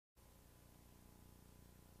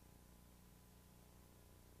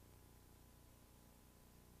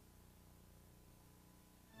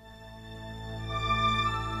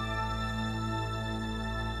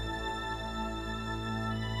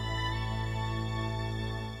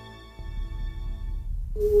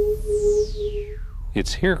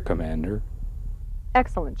It's here, Commander.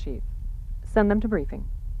 Excellent, Chief. Send them to briefing.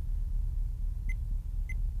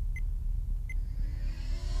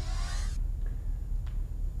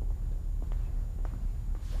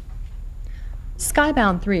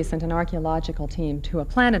 Skybound 3 sent an archaeological team to a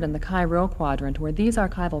planet in the Cairo quadrant where these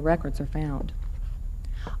archival records are found.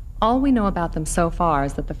 All we know about them so far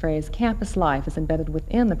is that the phrase campus life is embedded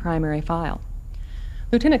within the primary file.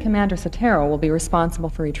 Lieutenant Commander Sotero will be responsible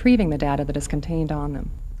for retrieving the data that is contained on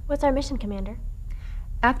them. What's our mission, Commander?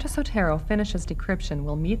 After Sotero finishes decryption,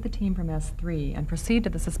 we'll meet the team from S3 and proceed to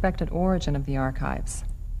the suspected origin of the archives.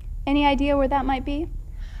 Any idea where that might be?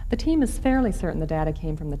 The team is fairly certain the data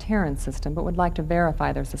came from the Terran system, but would like to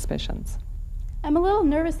verify their suspicions. I'm a little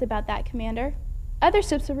nervous about that, Commander. Other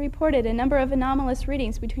ships have reported a number of anomalous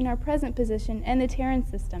readings between our present position and the Terran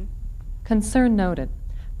system. Concern noted.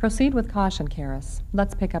 Proceed with caution, Karis.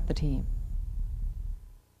 Let's pick up the team.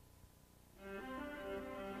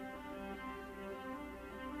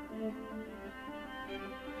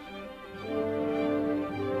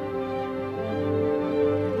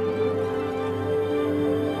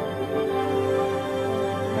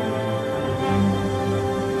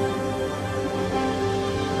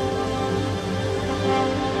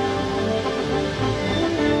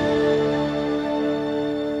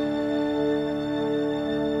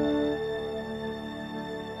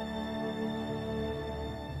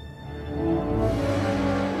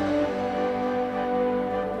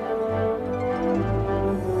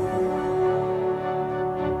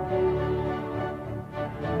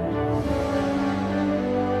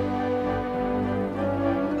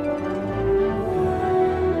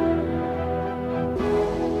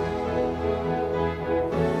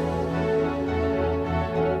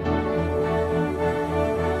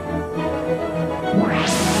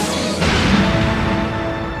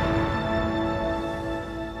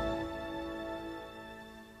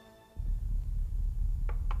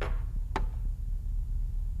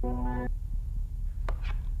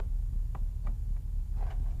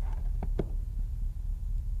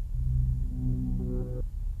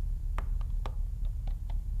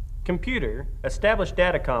 Computer, establish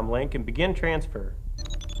datacom link and begin transfer.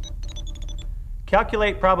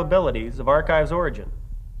 Calculate probabilities of archive's origin.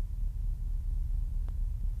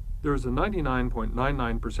 There is a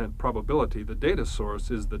 99.99% probability the data source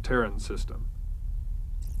is the Terran system.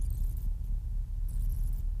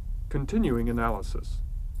 Continuing analysis.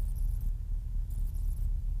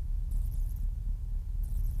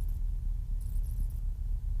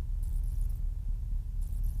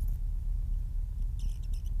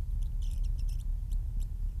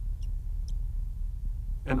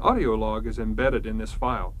 An audio log is embedded in this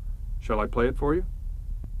file. Shall I play it for you?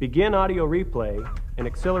 Begin audio replay and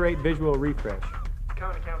accelerate visual refresh.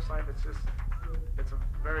 Coming to campus life, it's a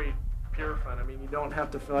very pure fun. I mean, you don't have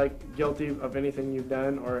to feel like guilty of anything you've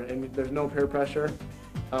done, and there's no peer pressure.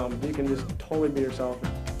 You can just totally be yourself.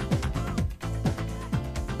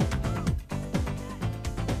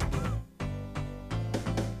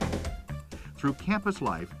 Through campus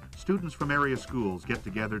life, students from area schools get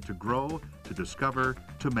together to grow, to discover,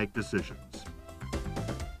 to make decisions.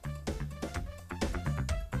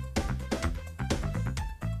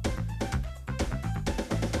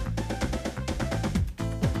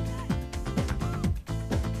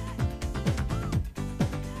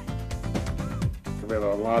 We have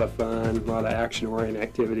a lot of fun, a lot of action-oriented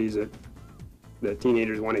activities that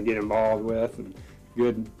teenagers want to get involved with, and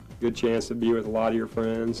good chance to be with a lot of your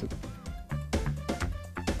friends.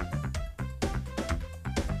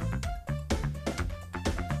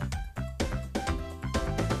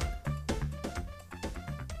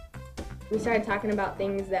 We started talking about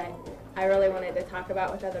things that I really wanted to talk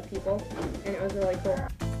about with other people, and it was really cool.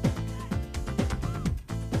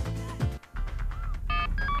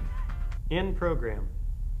 In program.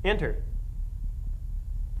 Enter.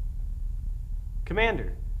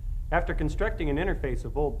 Commander, after constructing an interface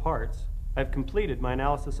of old parts, I've completed my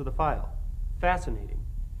analysis of the file. Fascinating.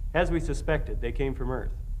 As we suspected, they came from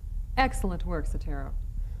Earth. Excellent work, Sotero.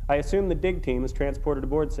 I assume the dig team is transported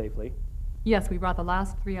aboard safely. Yes, we brought the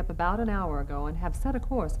last 3 up about an hour ago and have set a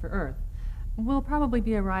course for Earth. We'll probably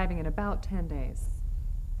be arriving in about 10 days.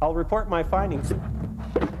 I'll report my findings.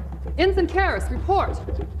 Ensign Karis, report!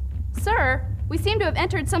 Sir, we seem to have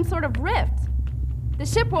entered some sort of rift. The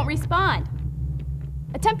ship won't respond.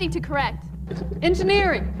 Attempting to correct.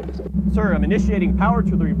 Engineering! Sir, I'm initiating power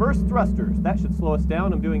to the reverse thrusters. That should slow us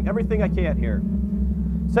down. I'm doing everything I can here.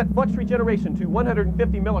 Set flux regeneration to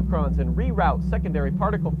 150 millicrons and reroute secondary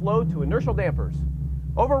particle flow to inertial dampers.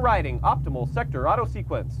 Overriding optimal sector auto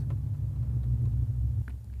sequence.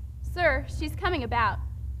 Sir, she's coming about.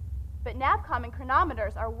 but NAVCOM and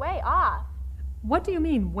chronometers are way off. What do you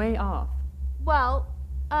mean, way off? Well,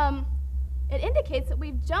 it indicates that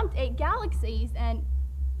we've jumped 8 galaxies, and,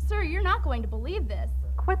 sir, you're not going to believe this.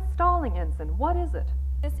 Quit stalling, Ensign. What is it?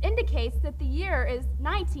 This indicates that the year is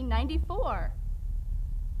 1994.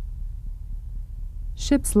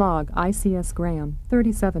 Ship's log, ICS Graham,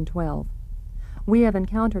 3712. We have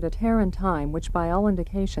encountered a Terran time which by all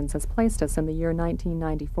indications has placed us in the year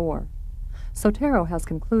 1994. Sotero has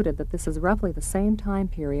concluded that this is roughly the same time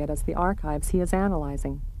period as the archives he is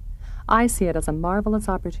analyzing. I see it as a marvelous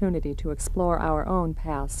opportunity to explore our own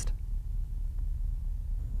past.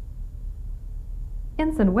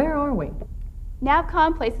 Ensign, where are we?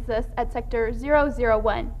 NAVCOM places us at Sector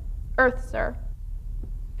 001. Earth, sir.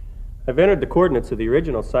 I've entered the coordinates of the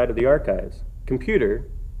original site of the archives. Computer,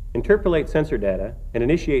 interpolate sensor data and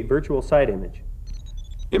initiate virtual site image.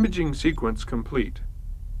 Imaging sequence complete.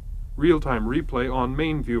 Real-time replay on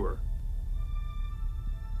main viewer.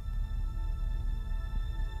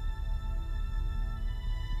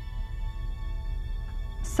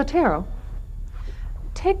 Sotero,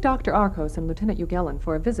 take Dr. Arcos and Lieutenant Ugellan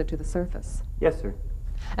for a visit to the surface. Yes, sir.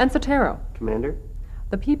 And Sotero, Commander?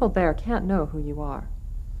 the people there can't know who you are.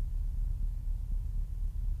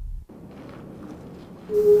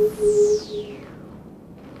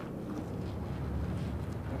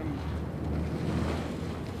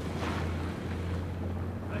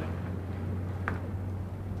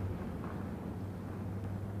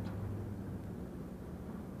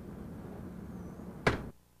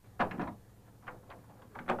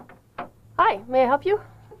 Hi, may I help you?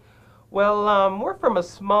 Well, we're from a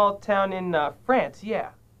small town in France, yeah.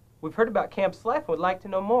 We've heard about campus life and would like to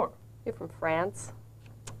know more. You're from France?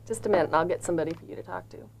 Just a minute and I'll get somebody for you to talk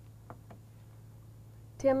to.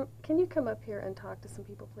 Tim, can you come up here and talk to some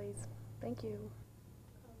people, please? Thank you.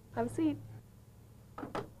 Have a seat.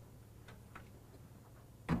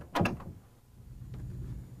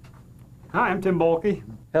 Hi, I'm Tim Bolke.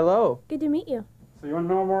 Hello. Good to meet you. So you want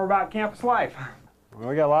to know more about campus life? Well,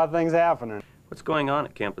 we got a lot of things happening. What's going on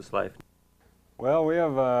at campus life? Well, we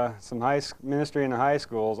have some ministry in the high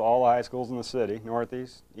schools, all the high schools in the city,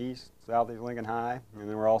 Northeast, East, Southeast Lincoln High, and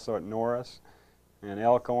then we're also at Norris and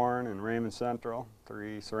Elkhorn and Raymond Central,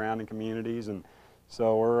 3 surrounding communities, and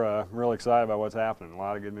so we're really excited about what's happening. A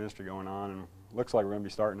lot of good ministry going on, and looks like we're going to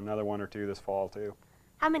be starting another 1 or 2 this fall, too.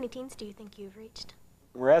 How many teens do you think you've reached?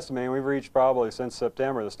 We're estimating we've reached probably since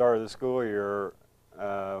September, the start of the school year,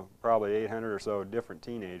 probably 800 or so different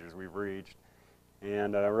teenagers we've reached.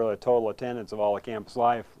 And really a total attendance of all the campus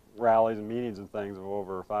life rallies and meetings and things of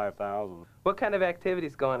over 5,000. What kind of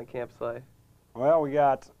activities go on at campus life? Well, we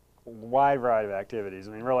got a wide variety of activities.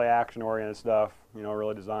 I mean, really action-oriented stuff, you know,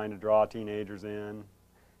 really designed to draw teenagers in.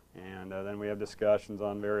 And then we have discussions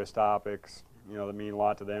on various topics, you know, that mean a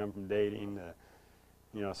lot to them, from dating to,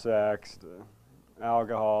 you know, sex to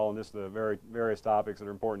alcohol, and just the various topics that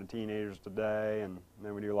are important to teenagers today. And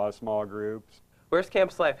then we do a lot of small groups. Where's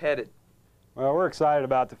campus life headed? Well, we're excited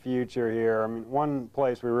about the future here. I mean, one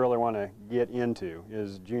place we really want to get into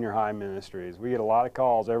is junior high ministries. We get a lot of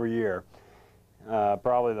calls every year.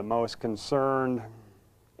 Probably the most concerned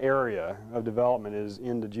area of development is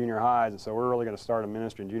into junior highs, and so we're really going to start a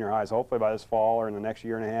ministry in junior highs hopefully by this fall or in the next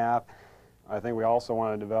year and a half. I think we also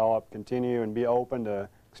want to develop, continue, and be open to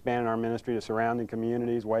expanding our ministry to surrounding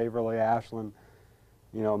communities, Waverly, Ashland,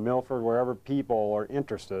 you know, Milford, wherever people are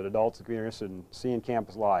interested, adults that are interested in seeing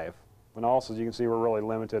campus life. And also, as you can see, we're really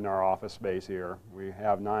limited in our office space here. We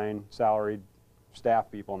have 9 salaried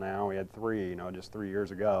staff people now. We had 3, you know, just 3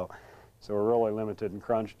 years ago. So we're really limited and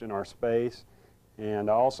crunched in our space. And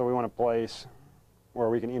also, we want a place where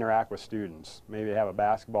we can interact with students. Maybe have a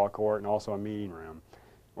basketball court and also a meeting room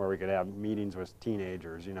where we could have meetings with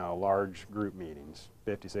teenagers, you know, large group meetings.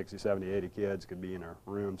 50, 60, 70, 80 kids could be in a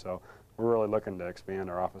room. So we're really looking to expand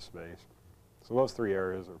our office space. So those 3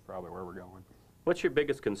 areas are probably where we're going. What's your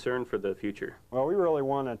biggest concern for the future? Well, we really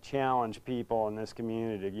want to challenge people in this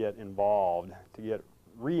community to get involved, to get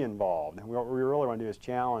re-involved. And what we really want to do is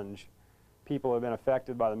challenge people who have been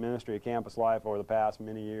affected by the ministry of campus life over the past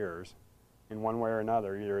many years in one way or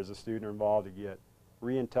another, either as a student or involved, to get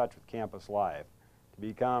re-in touch with campus life, to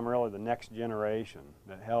become really the next generation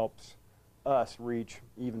that helps us reach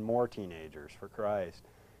even more teenagers for Christ,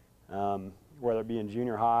 whether it be in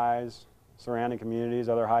junior highs, surrounding communities,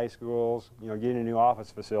 other high schools. You know, getting a new office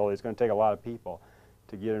facility, it's going to take a lot of people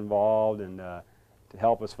to get involved and to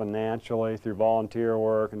help us financially through volunteer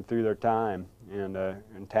work and through their time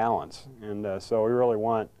and talents. And so we really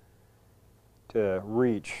want to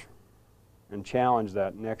reach and challenge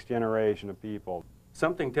that next generation of people.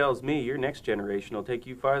 Something tells me your next generation will take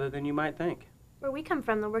you farther than you might think. Where we come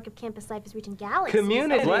from, the work of campus life is reaching galaxies.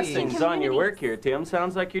 Community. Blessings on your work here, Tim.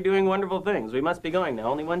 Sounds like you're doing wonderful things. We must be going now.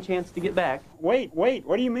 Only one chance to get back. Wait,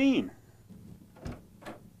 what do you mean?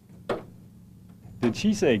 Did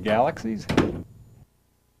she say galaxies?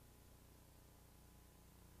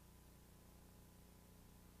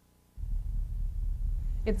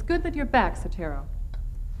 It's good that you're back, Sotero.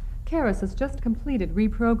 Karis has just completed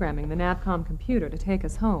reprogramming the NAVCOM computer to take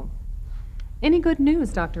us home. Any good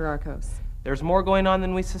news, Dr. Arcos? There's more going on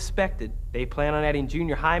than we suspected. They plan on adding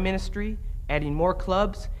junior high ministry, adding more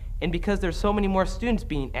clubs, and because there's so many more students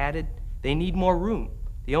being added, they need more room.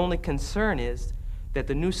 The only concern is that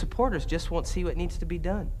the new supporters just won't see what needs to be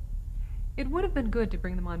done. It would have been good to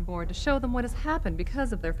bring them on board to show them what has happened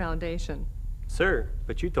because of their foundation. Sir,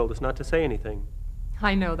 but you told us not to say anything.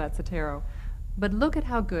 I know that, Sotero, but look at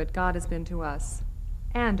how good God has been to us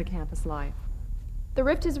and to campus life. The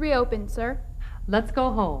rift is reopened, sir. Let's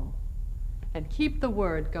go home and keep the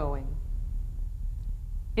word going.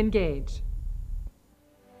 Engage.